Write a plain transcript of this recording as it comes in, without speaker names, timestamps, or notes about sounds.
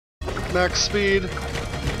max speed.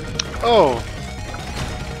 Oh!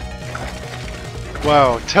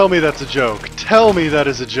 Wow, tell me that's a joke. Tell me that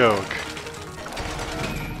is a joke.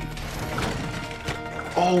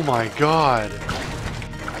 Oh my god.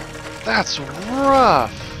 That's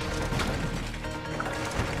rough.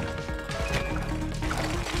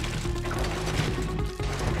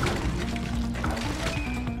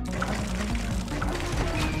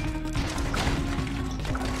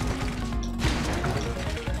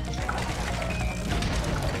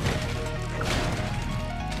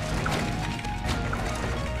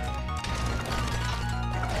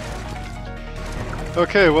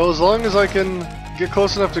 Okay, well, as long as I can get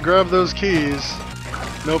close enough to grab those keys.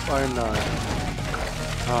 Nope, I am not.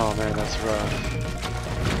 Oh man, that's rough.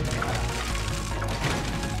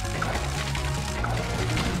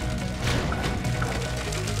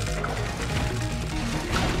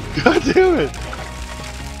 God damn it!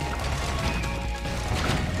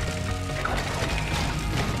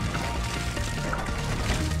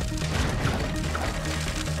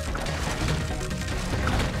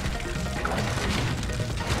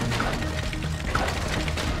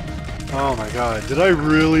 Oh my god, did I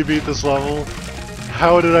really beat this level?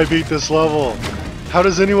 How did I beat this level? How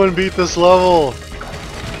does anyone beat this level?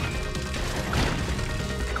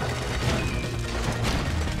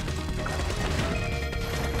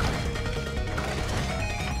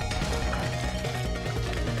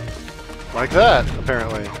 Like that,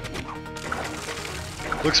 apparently.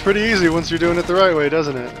 Looks pretty easy once you're doing it the right way,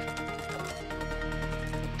 doesn't it?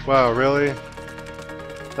 Wow, really?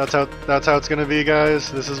 That's how it's gonna be,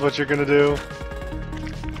 guys? This is what you're gonna do?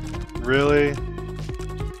 Really?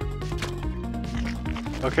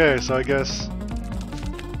 Okay, so I guess...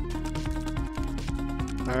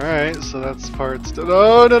 Alright, so that's parts...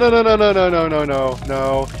 No, no, no, no, no, no, no, no, no, no,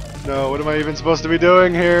 no, no, what am I even supposed to be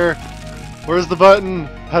doing here? Where's the button?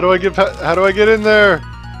 How do I get in there?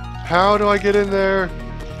 How do I get in there?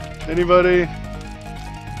 Anybody?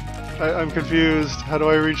 I'm confused. How do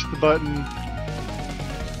I reach the button?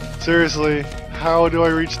 Seriously, how do I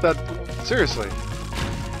reach that? Seriously,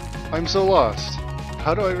 I'm so lost.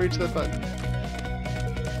 How do I reach that button?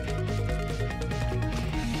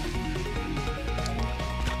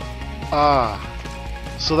 Ah,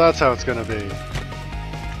 so that's how it's gonna be.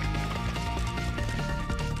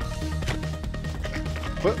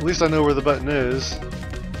 But at least I know where the button is.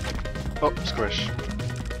 Oh, squish.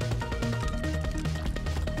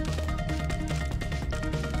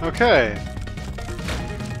 Okay.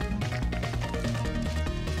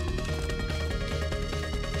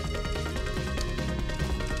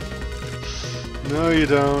 No, you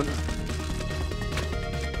don't.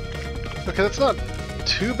 Okay, that's not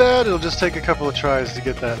too bad. It'll just take a couple of tries to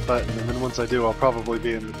get that button, and then once I do, I'll probably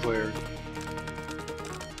be in the clear.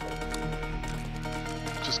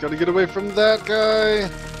 Just gotta get away from that guy.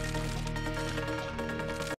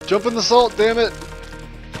 Jump in the salt, damn it!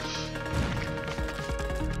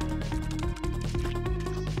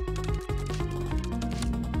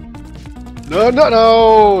 No, no,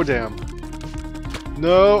 no! Damn.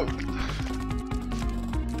 No.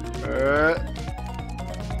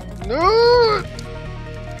 No!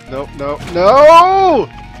 Nope, no, no!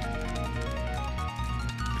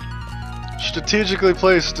 Strategically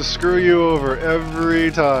placed to screw you over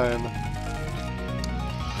every time.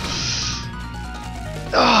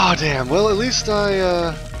 Oh, damn. Well, at least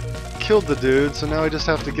I killed the dude, so now I just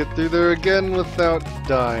have to get through there again without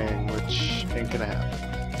dying, which ain't gonna happen.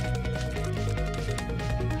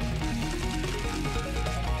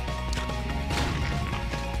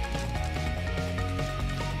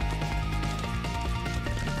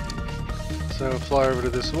 So fly over to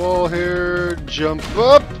this wall here, jump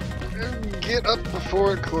up, and get up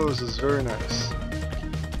before it closes. Very nice.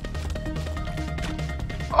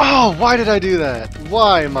 Oh, why did I do that?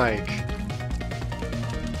 Why, Mike?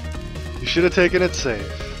 You should have taken it safe.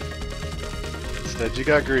 Instead, you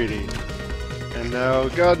got greedy. And now,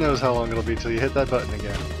 God knows how long it'll be till you hit that button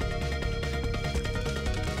again.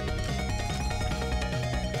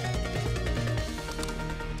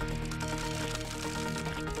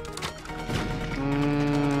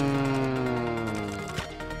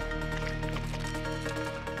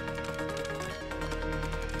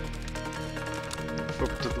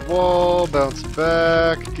 Up to the wall, bounce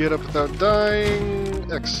back, get up without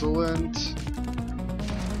dying. Excellent.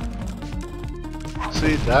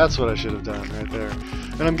 See, that's what I should have done right there.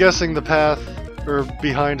 And I'm guessing the path, or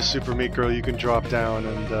behind Super Meat Girl, you can drop down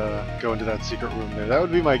and go into that secret room there. That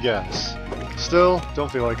would be my guess. Still,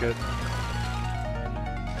 don't feel like it.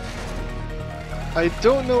 I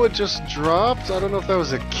don't know what just dropped. I don't know if that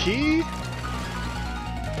was a key?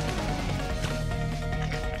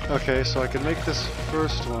 Okay, so I can make this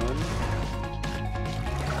first one.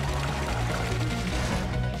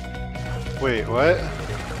 Wait, what?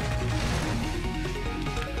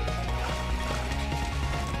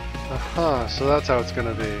 Uh-huh, so that's how it's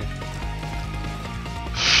gonna be.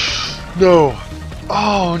 No!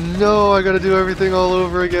 Oh no, I gotta do everything all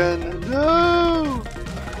over again. No!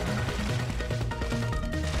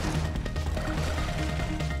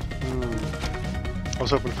 I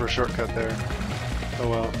was hoping for a shortcut there. Oh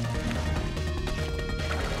well.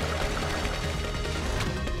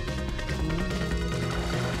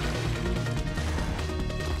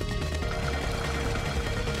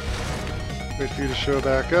 Wait for you to show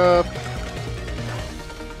back up.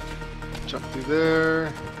 Jump through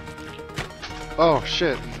there. Oh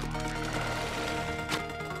shit.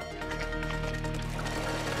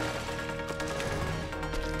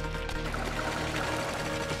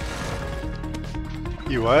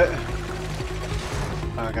 You what?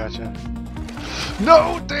 Oh, gotcha.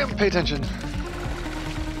 No! Damn, pay attention!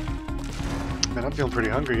 Man, I'm feeling pretty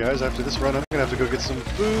hungry, guys. After this run, I'm gonna have to go get some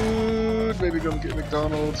food. Maybe go get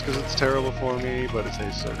McDonald's, because it's terrible for me, but it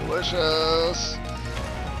tastes so delicious.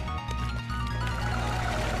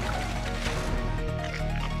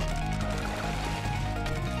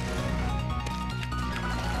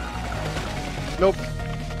 Nope.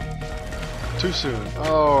 Too soon.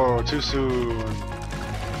 Oh, too soon.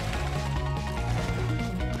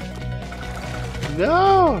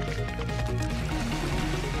 No!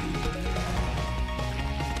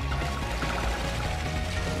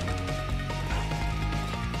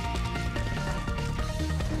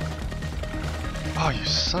 Oh, you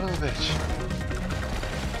son of a bitch.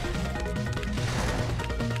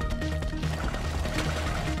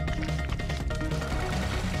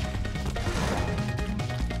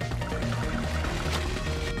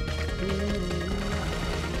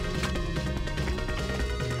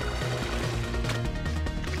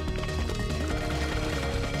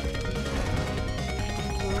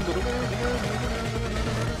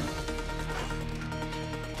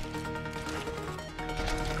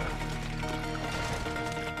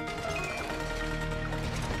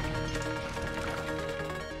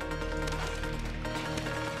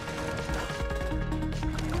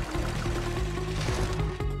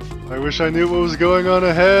 I wish I knew what was going on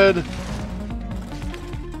ahead.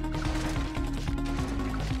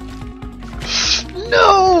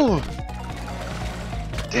 No!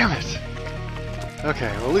 Damn it.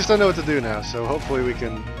 Okay, well at least I know what to do now, so hopefully we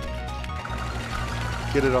can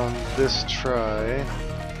get it on this try.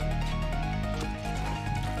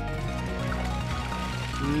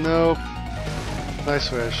 Nope. Nice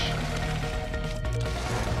wish.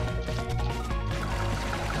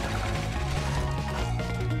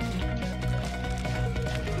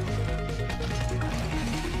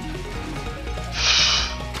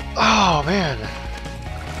 Oh man!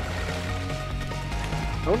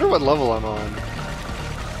 I wonder what level I'm on.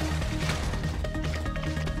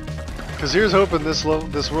 Because here's hoping this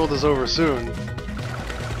world is over soon.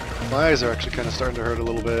 My eyes are actually kind of starting to hurt a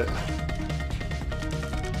little bit.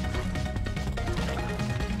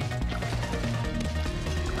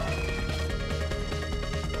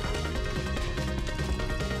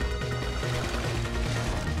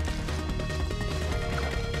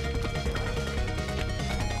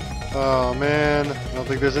 Oh man, I don't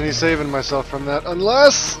think there's any saving myself from that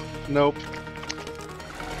unless... Nope.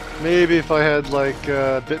 Maybe if I had like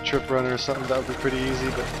a bit trip run or something that would be pretty easy,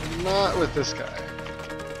 but not with this guy.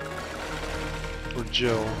 Or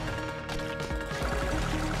Jill.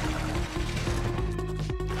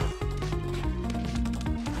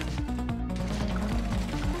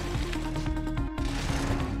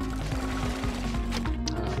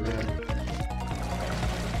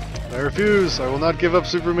 I refuse! I will not give up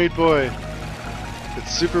Super Meat Boy!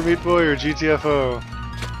 It's Super Meat Boy or GTFO.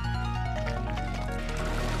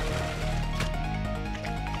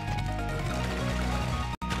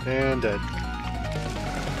 And dead.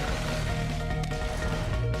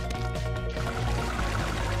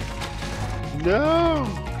 No!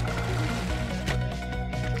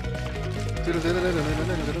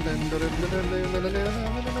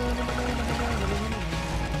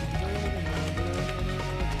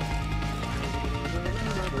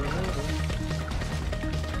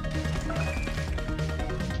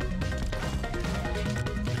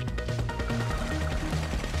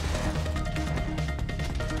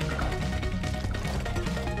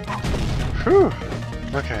 Whew.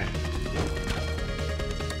 Okay.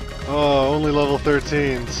 Oh, only level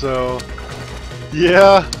 13, so...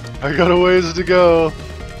 Yeah, I got a ways to go.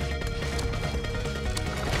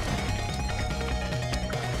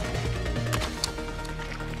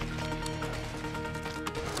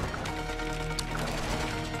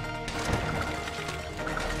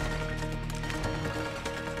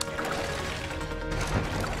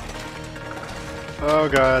 Oh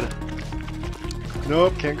god.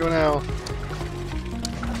 Nope, can't go now.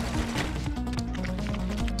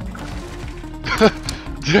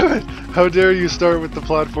 Damn it! How dare you start with the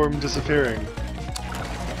platform disappearing?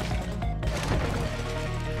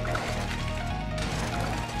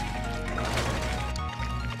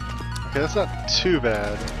 Okay, that's not too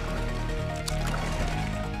bad.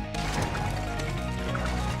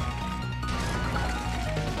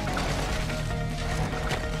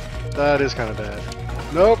 That is kind of bad.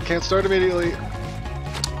 Nope, can't start immediately.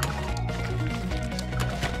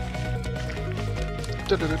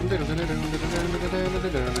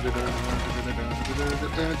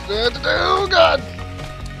 Oh god!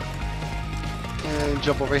 And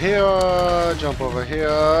jump over here, jump over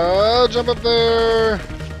here, jump up there!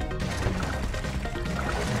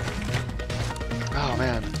 Oh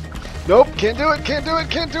man. Nope, can't do it, can't do it,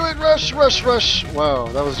 can't do it! Rush, rush, rush! Wow,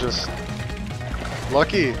 that was just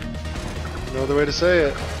lucky. No other way to say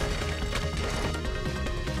it.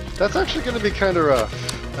 That's actually going to be kind of rough,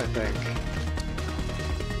 I think.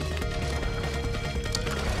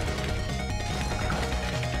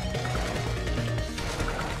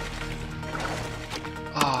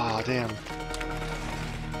 Ah, damn.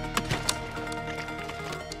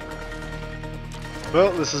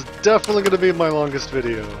 Well, this is definitely going to be my longest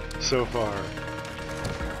video so far.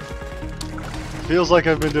 Feels like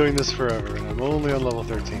I've been doing this forever, and I'm only on level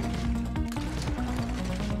 13.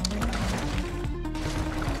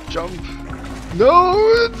 Jump! No!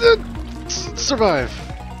 Survive!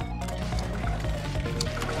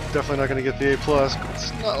 Definitely not going to get the A+, but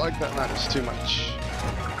it's not like that matters too much.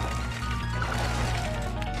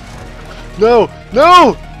 No!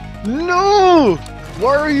 No! No!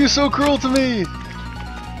 Why are you so cruel to me?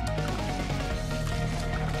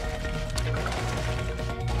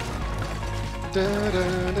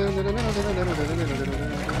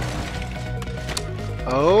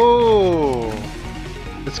 Oh!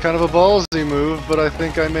 It's kind of a ballsy move, but I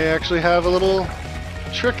think I may actually have a little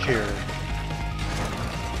trick here.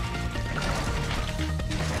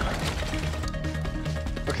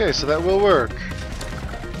 Okay, so that will work.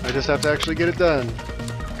 I just have to actually get it done.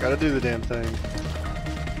 Gotta do the damn thing.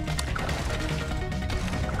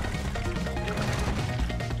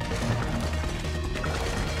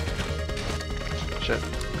 Shit.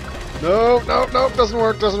 No, no, no, doesn't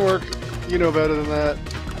work, doesn't work. You know better than that.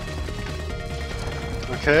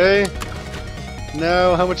 Okay.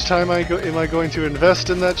 Now, how much time am I going to invest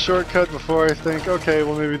in that shortcut before I think, okay,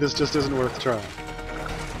 well maybe this just isn't worth trying?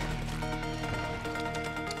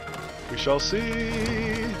 We shall see.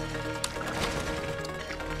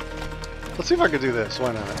 Let's see if I can do this.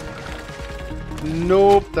 Why not?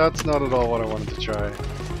 Nope, that's not at all what I wanted to try.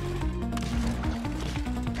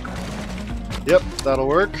 Yep, that'll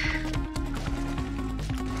work.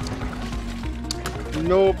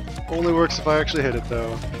 Nope, only works if I actually hit it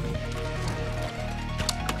though.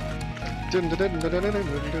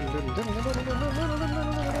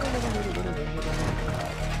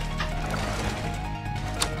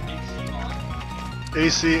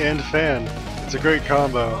 AC and fan. It's a great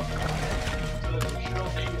combo.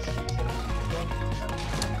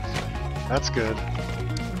 That's good.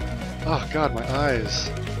 Oh god, my eyes.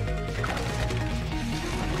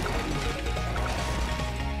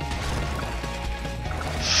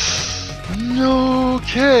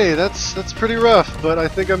 Okay, that's pretty rough, but I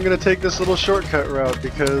think I'm gonna take this little shortcut route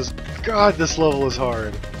because god, this level is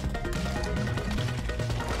hard.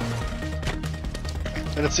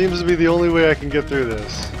 And it seems to be the only way I can get through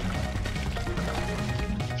this.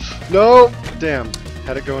 No! Damn,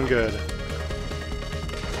 had it going good.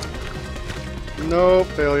 No,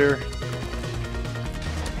 failure.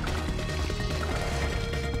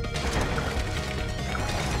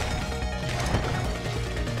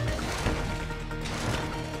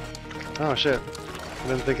 Oh shit, I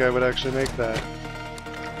didn't think I would actually make that.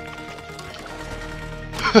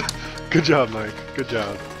 Good job, Mike, good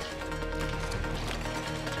job.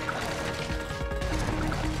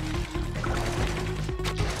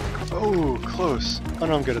 Oh, close. Oh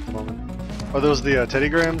no, I'm good at the moment. Are those the Teddy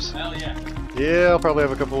Grahams? Hell yeah. Yeah, I'll probably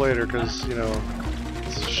have a couple later, because, you know,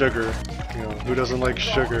 this is sugar. You know, who doesn't like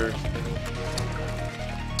sugar?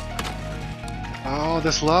 Oh,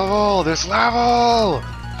 this level! This level!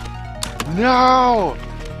 No!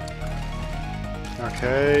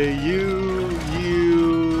 Okay, you.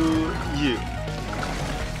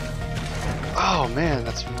 Oh man,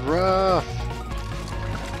 that's rough.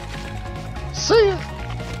 See ya!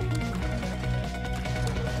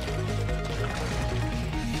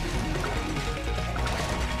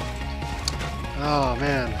 Oh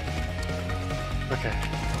man. Okay.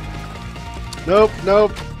 Nope,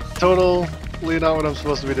 nope. Total Totally not what I'm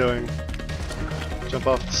supposed to be doing. Jump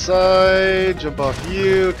off the side, jump off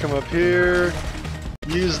you, come up here.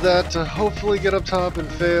 Use that to hopefully get up top and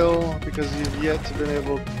fail, because you've yet to been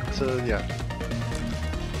able to, yeah.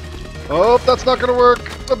 Oh, that's not gonna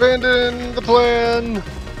work! Abandon the plan!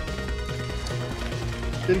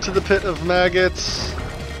 Into the pit of maggots.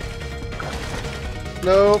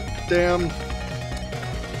 Nope, damn.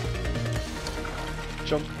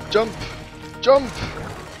 Jump, jump, jump!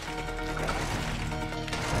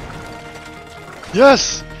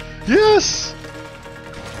 Yes! Yes!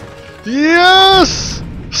 Yes!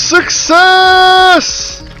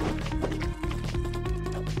 Success!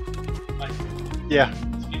 Yeah.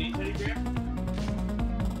 Skinny Teddy Graham?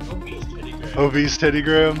 Obese Teddy Graham. Obese Teddy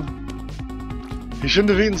Graham. He shouldn't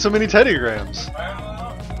have eaten so many Teddy Grahams.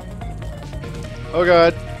 Oh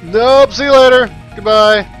god. Nope, see you later.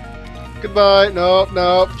 Goodbye. Goodbye. Nope,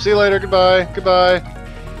 nope. See you later. Goodbye. Goodbye.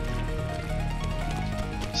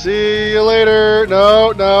 See you later.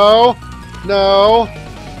 No, no. No.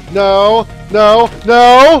 No. No.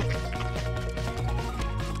 No.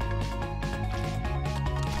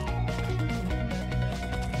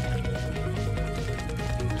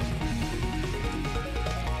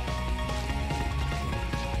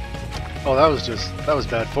 Oh, that was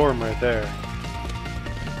bad form right there.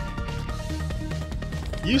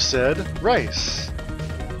 You said rice.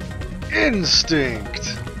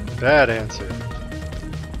 Instinct. Bad answer.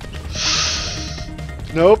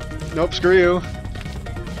 Nope. Nope, screw you.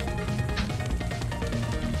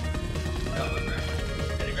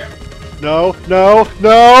 No, no,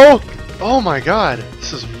 no! Oh my god,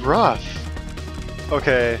 this is rough.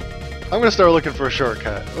 Okay, I'm gonna start looking for a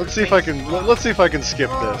shortcut. Let's see if I can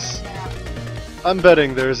skip this. I'm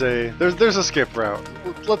betting there's a skip route.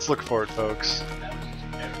 Let's look for it, folks.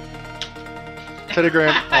 Teddy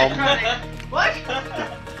Graham. What?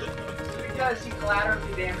 Because he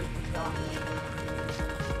collaterally damaged himself.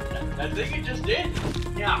 I think it just did.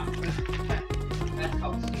 Yeah. That's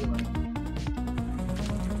called stealing.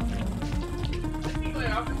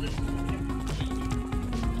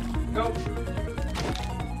 Go.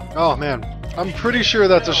 Oh man, I'm pretty sure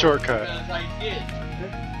that's a shortcut. Because I did.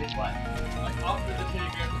 Did what? Like after the Teddy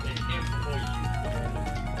Graham, it came before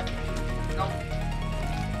you. No.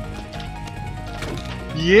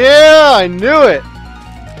 Yeah, I knew it!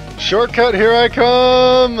 Shortcut, here I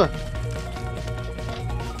come!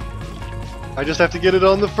 I just have to get it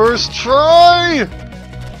on the first try!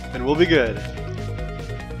 And we'll be good.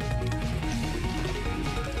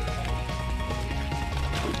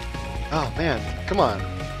 Oh man, come on.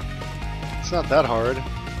 It's not that hard.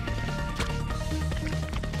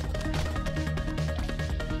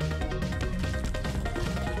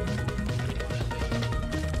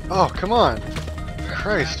 Oh, come on!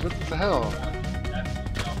 Christ, what the hell?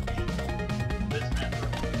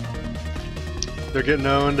 They're getting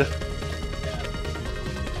owned.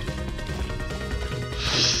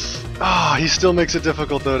 Ah, he still makes it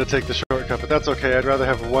difficult though to take the shortcut, but that's okay. I'd rather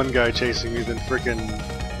have one guy chasing me than frickin'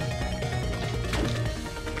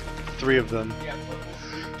 3 of them.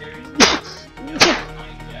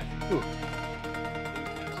 Ooh.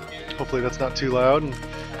 Hopefully that's not too loud. I'm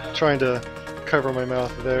trying to cover my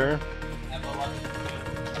mouth there.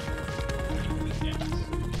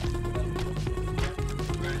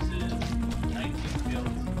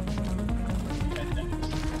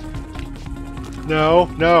 No,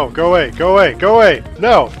 no, go away, go away, go away!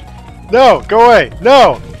 No! No, go away!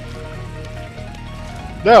 No!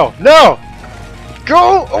 No, no!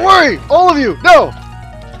 Go away! All of you! No!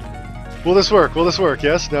 Will this work? Will this work?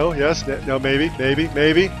 Yes, no, yes, no, maybe, maybe,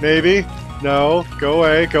 maybe, maybe. No, go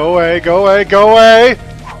away, go away, go away, go away!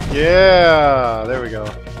 Yeah, there we go.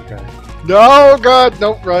 Okay. No, God!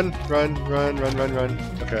 No, run, run, run, run, run, run.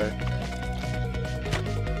 Okay.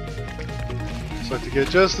 So I have to get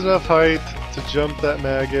just enough height to jump that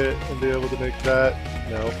maggot and be able to make that.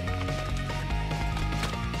 No.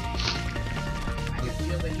 I can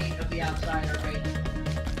feel the heat of the outside already.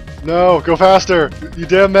 No, go faster! You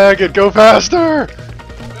damn maggot, go faster!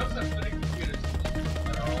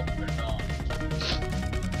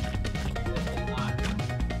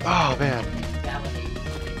 Oh man.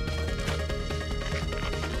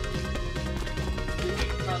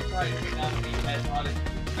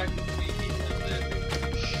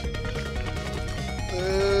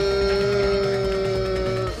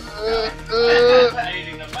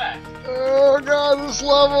 Oh god, this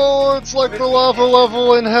level, it's like the lava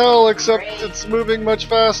level in hell, except it's moving much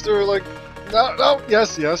faster, like, no, no,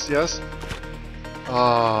 yes, yes, yes.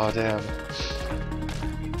 Oh, damn.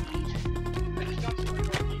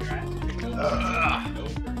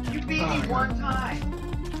 You beat me one time.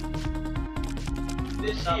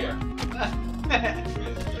 This year.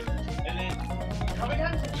 And then, how many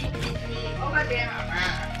times have you beat me? Oh my god.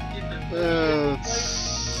 Let's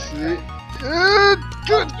see. Good,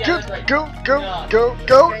 Yeah, good, that's right. go, go, No. go,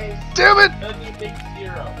 go. Damn it! That'd be a big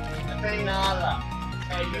 0. Nada.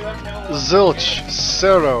 Hey, you have no. Zilch,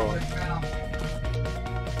 zero.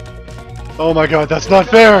 Oh my god, that's not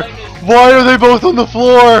fair! Why are they both on the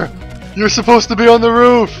floor? You're supposed to be on the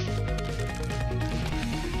roof!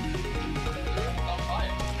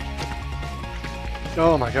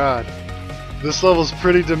 Oh my god. This level's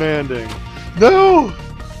pretty demanding. No!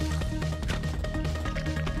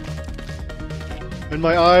 And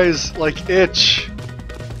my eyes, like, itch.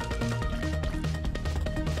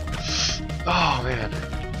 Oh man.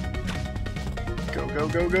 Go, go,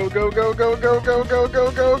 go, go, go, go, go, go, go, go,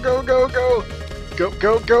 go, go, go, go, go! Go,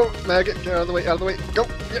 go, go! Maggot, get out of the way, out of the way! Go!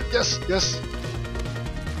 Yes, yes!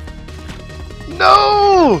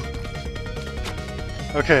 No!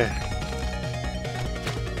 Okay.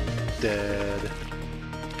 Dead.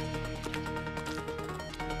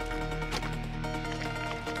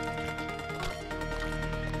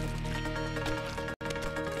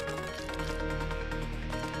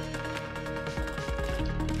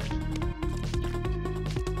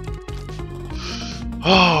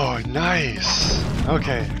 Oh, nice!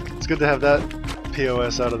 Okay, it's good to have that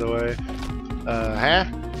POS out of the way. Huh?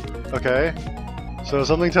 Okay. So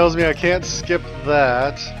something tells me I can't skip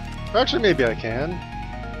that. Or actually, maybe I can.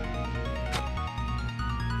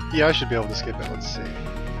 Yeah, I should be able to skip it. Let's see.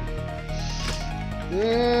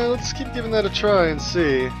 Yeah, let's keep giving that a try and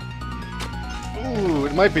see. Ooh,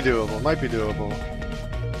 it might be doable. It might be doable.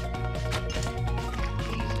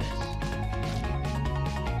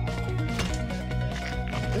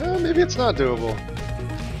 Yeah, maybe it's not doable.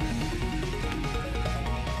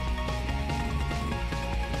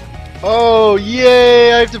 Oh,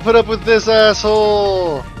 yay! I have to put up with this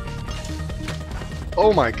asshole!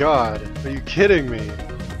 Oh my god. Are you kidding me?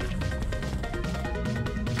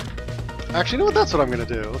 Actually, you know what? That's what I'm gonna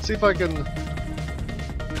do. Let's see if I can...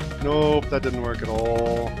 Nope, that didn't work at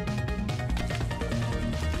all.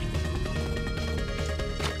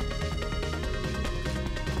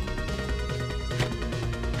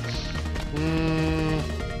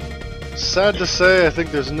 Sad to say, I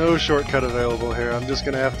think there's no shortcut available here. I'm just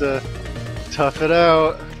gonna have to tough it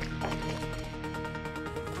out.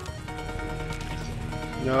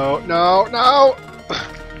 No, no, no!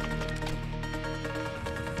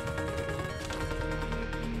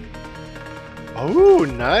 Oh,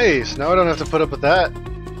 nice! Now I don't have to put up with that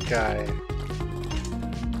guy.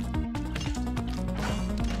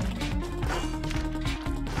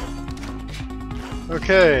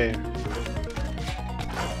 Okay.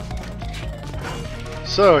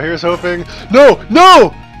 So, here's hoping... No!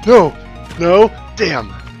 No! No! No!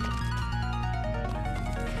 Damn!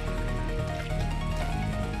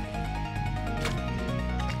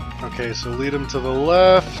 Okay, so lead him to the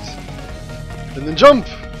left. And then jump!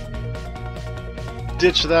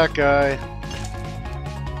 Ditch that guy.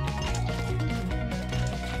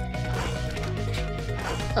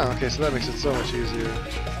 Oh, okay, so that makes it so much easier.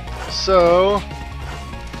 So...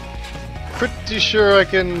 pretty sure I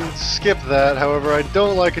can skip that, however I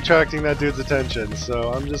don't like attracting that dude's attention,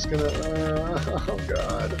 so I'm just gonna... oh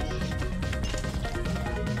god.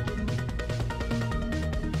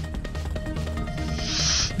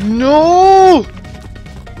 No!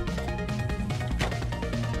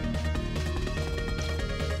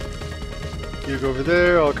 You go over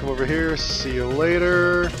there, I'll come over here, see you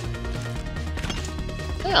later.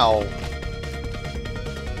 Ow!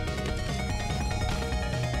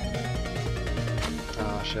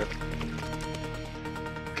 Oh shit.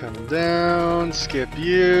 Coming down, skip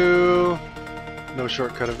you. No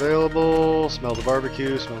shortcut available. Smell the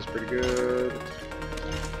barbecue, smells pretty good.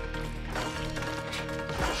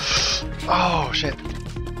 Oh shit.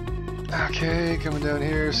 Okay, coming down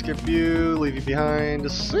here, skip you, leave you behind.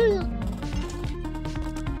 See ya.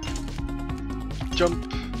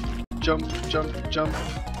 Jump, jump, jump, jump,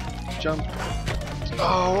 jump.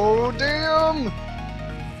 Oh damn!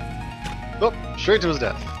 Oh, straight to his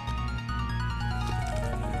death.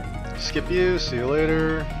 Skip you, see you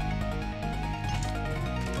later.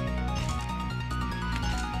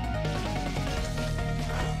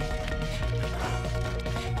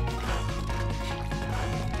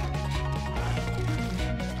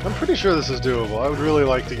 I'm pretty sure this is doable. I would really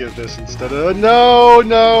like to get this instead of... No,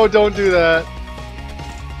 no, don't do that.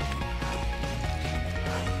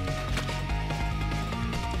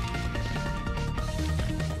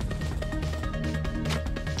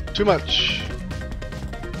 Too much.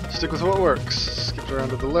 Stick with what works. Skip around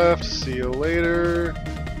to the left. See you later.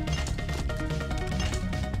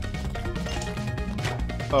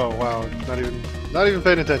 Oh wow, not even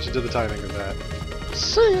paying attention to the timing of that.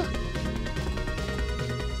 See ya.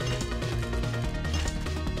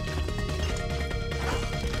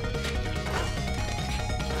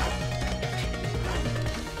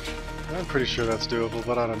 I'm pretty sure that's doable,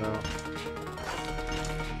 but I don't know.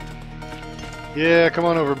 Yeah, come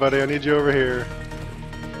on over, buddy. I need you over here.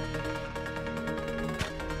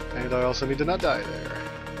 And I also need to not die there.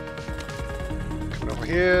 Coming over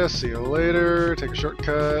here. See you later. Take a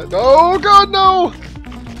shortcut. Oh god, no!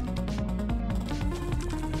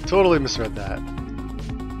 Totally misread that.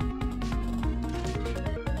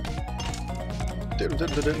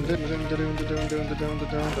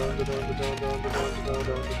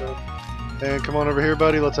 And come on over here,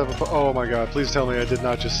 buddy. Let's have a oh my god, please tell me I did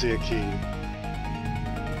not just see a key.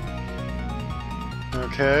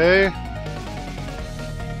 Okay.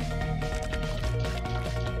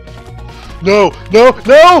 No! No!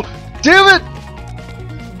 No! Damn it!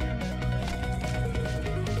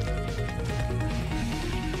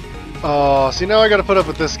 Oh, see, now I gotta put up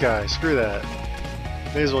with this guy. Screw that.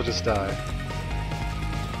 May as well just die.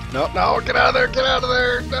 No, no, get out of there, get out of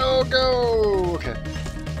there! No, go! Okay.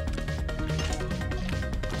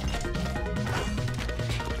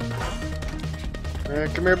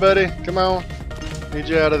 Alright, come here, buddy. Come on. Need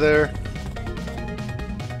you out of there.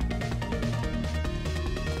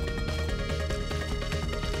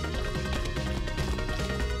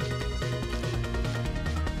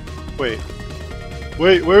 Wait.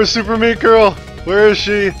 Wait, where's Super Meat Girl? Where is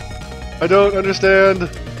she? I don't understand.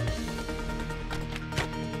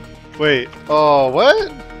 Wait. Oh, what?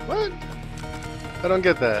 What? I don't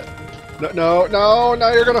get that. No, no, no,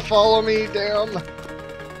 now you're gonna follow me, damn.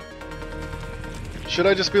 Should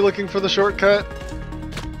I just be looking for the shortcut?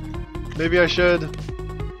 Maybe I should.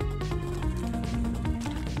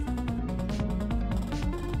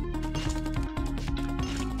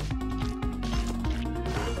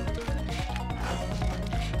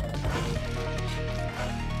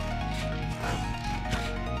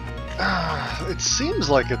 It seems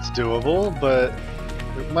like it's doable, but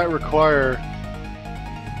it might require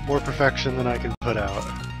more perfection than I can put out.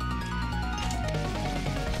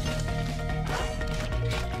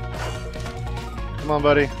 Come on,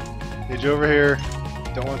 buddy. Need you over here.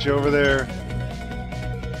 Don't want you over there.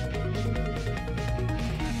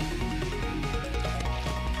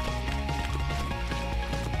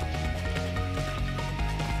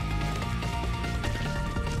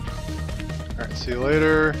 Alright, see you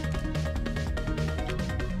later.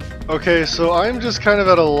 Okay, so I'm just kind of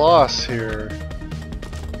at a loss here.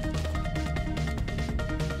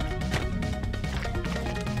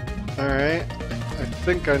 Alright. I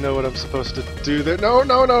think I know what I'm supposed to do there. No,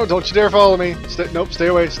 no, no! Don't you dare follow me! Nope, stay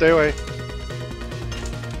away, stay away.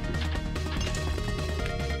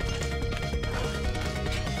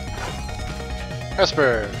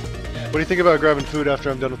 Esper! What do you think about grabbing food after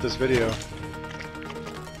I'm done with this video?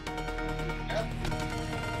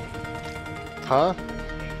 Huh?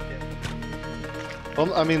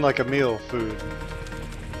 Well, I mean like a meal, food.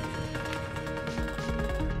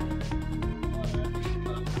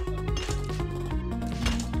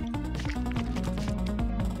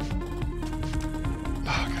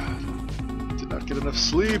 Oh god. Did not get enough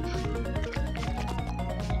sleep.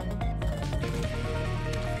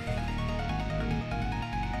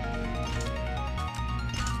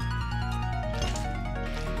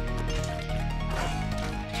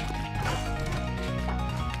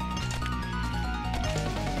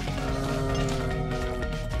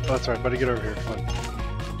 Oh, that's right, buddy, get over here, come on.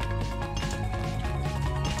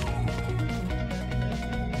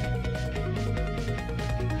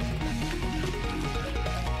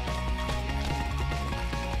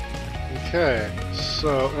 Okay,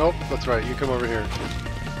 so, nope, that's right, you come over here.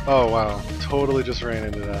 Oh wow, totally just ran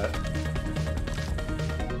into that.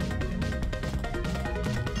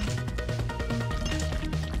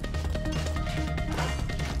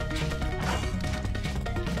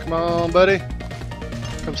 Come on, buddy.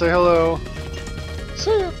 Come say hello.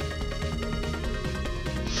 See ya.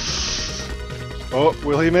 Oh,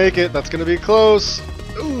 will he make it? That's gonna be close.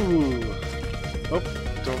 Ooh. Oh,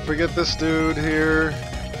 don't forget this dude here.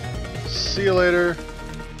 See you later.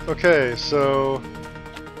 Okay, so...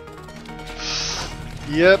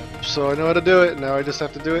 Yep, so I know how to do it. Now I just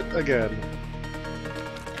have to do it again.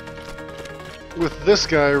 With this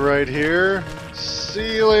guy right here.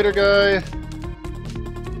 See you later, guy.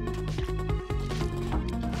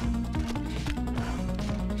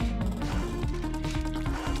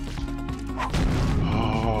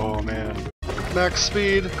 Max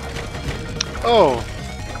speed. Oh.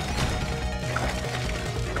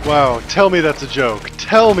 Wow, tell me that's a joke.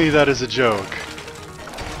 Tell me that is a joke.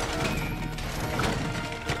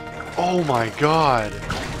 Oh my god.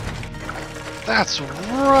 That's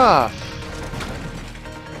rough.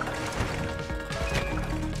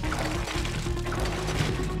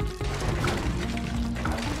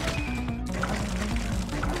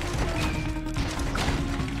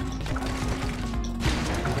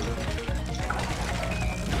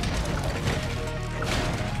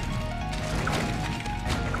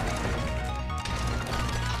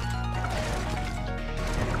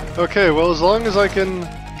 Okay, well, as long as I can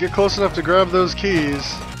get close enough to grab those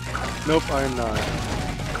keys. Nope, I am not.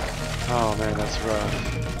 Oh man, that's rough.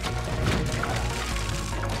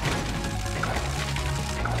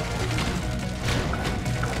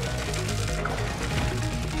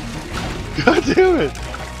 God damn it!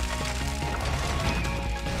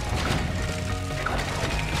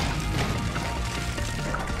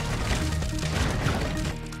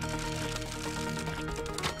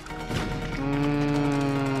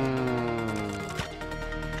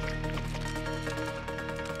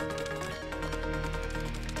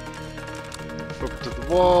 Up to the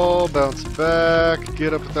wall, bounce back,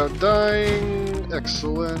 get up without dying.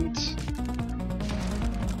 Excellent.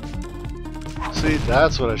 See,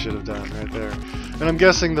 that's what I should have done right there. And I'm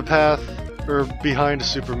guessing the path, or behind a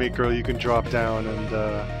Super Meat Girl, you can drop down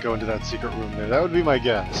and go into that secret room there. That would be my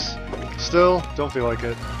guess. Still, don't feel like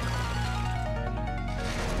it.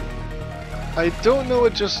 I don't know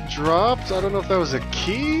what just dropped. I don't know if that was a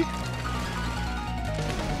key?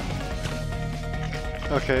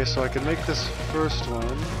 Okay, so I can make this first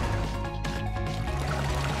one.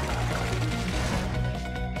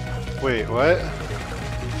 Wait, what?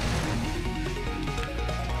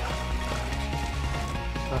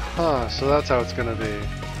 Aha, so that's how it's gonna be.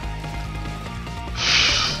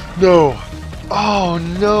 No! Oh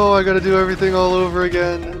no, I gotta do everything all over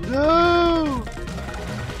again. No!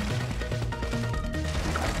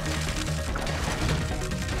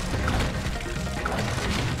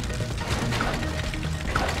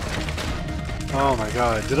 Oh my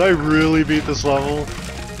god, did I really beat this level?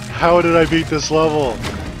 How did I beat this level?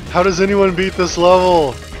 How does anyone beat this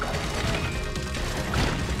level?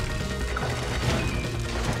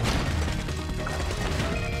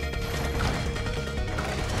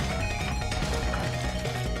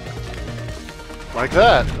 Like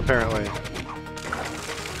that, apparently.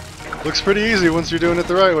 Looks pretty easy once you're doing it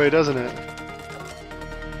the right way, doesn't it?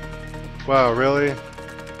 Wow, really?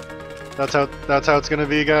 That's how it's gonna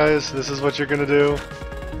be, guys? This is what you're gonna do?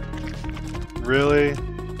 Really?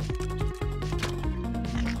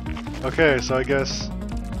 Okay, so I guess...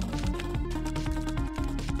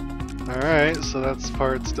 Alright, so that's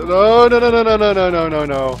parts... No, no, no, no, no, no, no, no, no,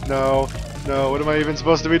 no, no, no, what am I even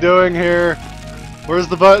supposed to be doing here? Where's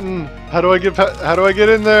the button? How do I get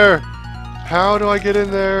in there? How do I get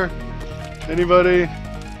in there? Anybody?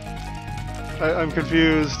 I'm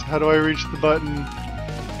confused. How do I reach the button?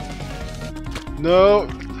 No.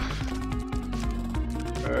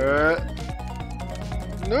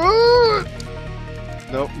 No.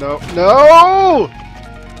 Nope. No. No.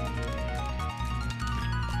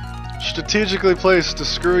 Strategically placed to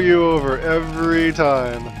screw you over every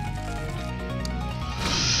time.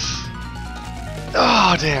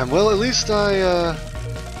 Oh damn. Well, at least I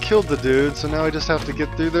killed the dude, so now I just have to get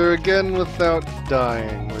through there again without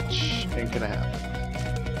dying, which ain't gonna happen.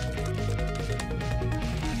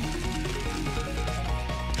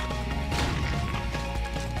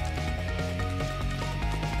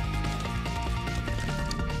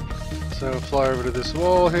 So fly over to this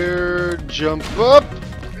wall here, jump up,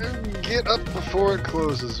 and get up before it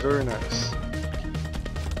closes. Very nice.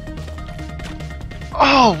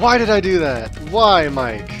 Oh, why did I do that? Why,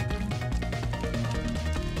 Mike?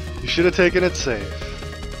 You should have taken it safe.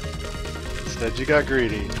 Instead, you got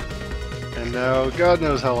greedy. And now, God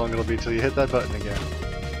knows how long it'll be till you hit that button again.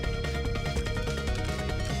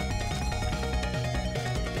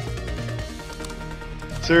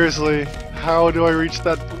 Seriously, how do I reach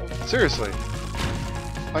that? Seriously,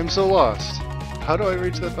 I'm so lost. How do I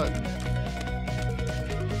reach that button?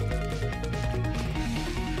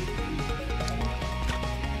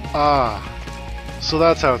 Ah, so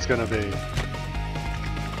that's how it's gonna be.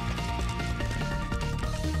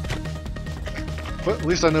 But at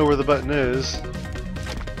least I know where the button is.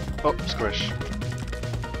 Oh, squish.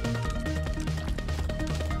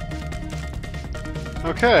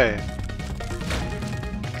 Okay.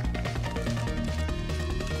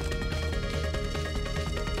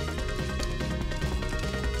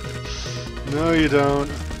 No, you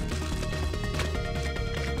don't.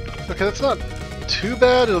 Okay, that's not too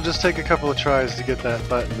bad. It'll just take a couple of tries to get that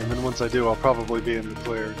button, and then once I do, I'll probably be in the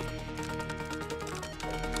clear.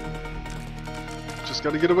 Just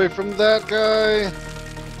gotta get away from that guy.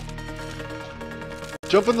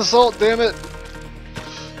 Jump in the salt, damn it!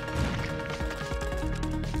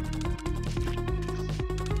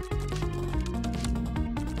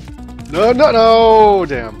 No, no, no!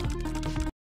 Damn.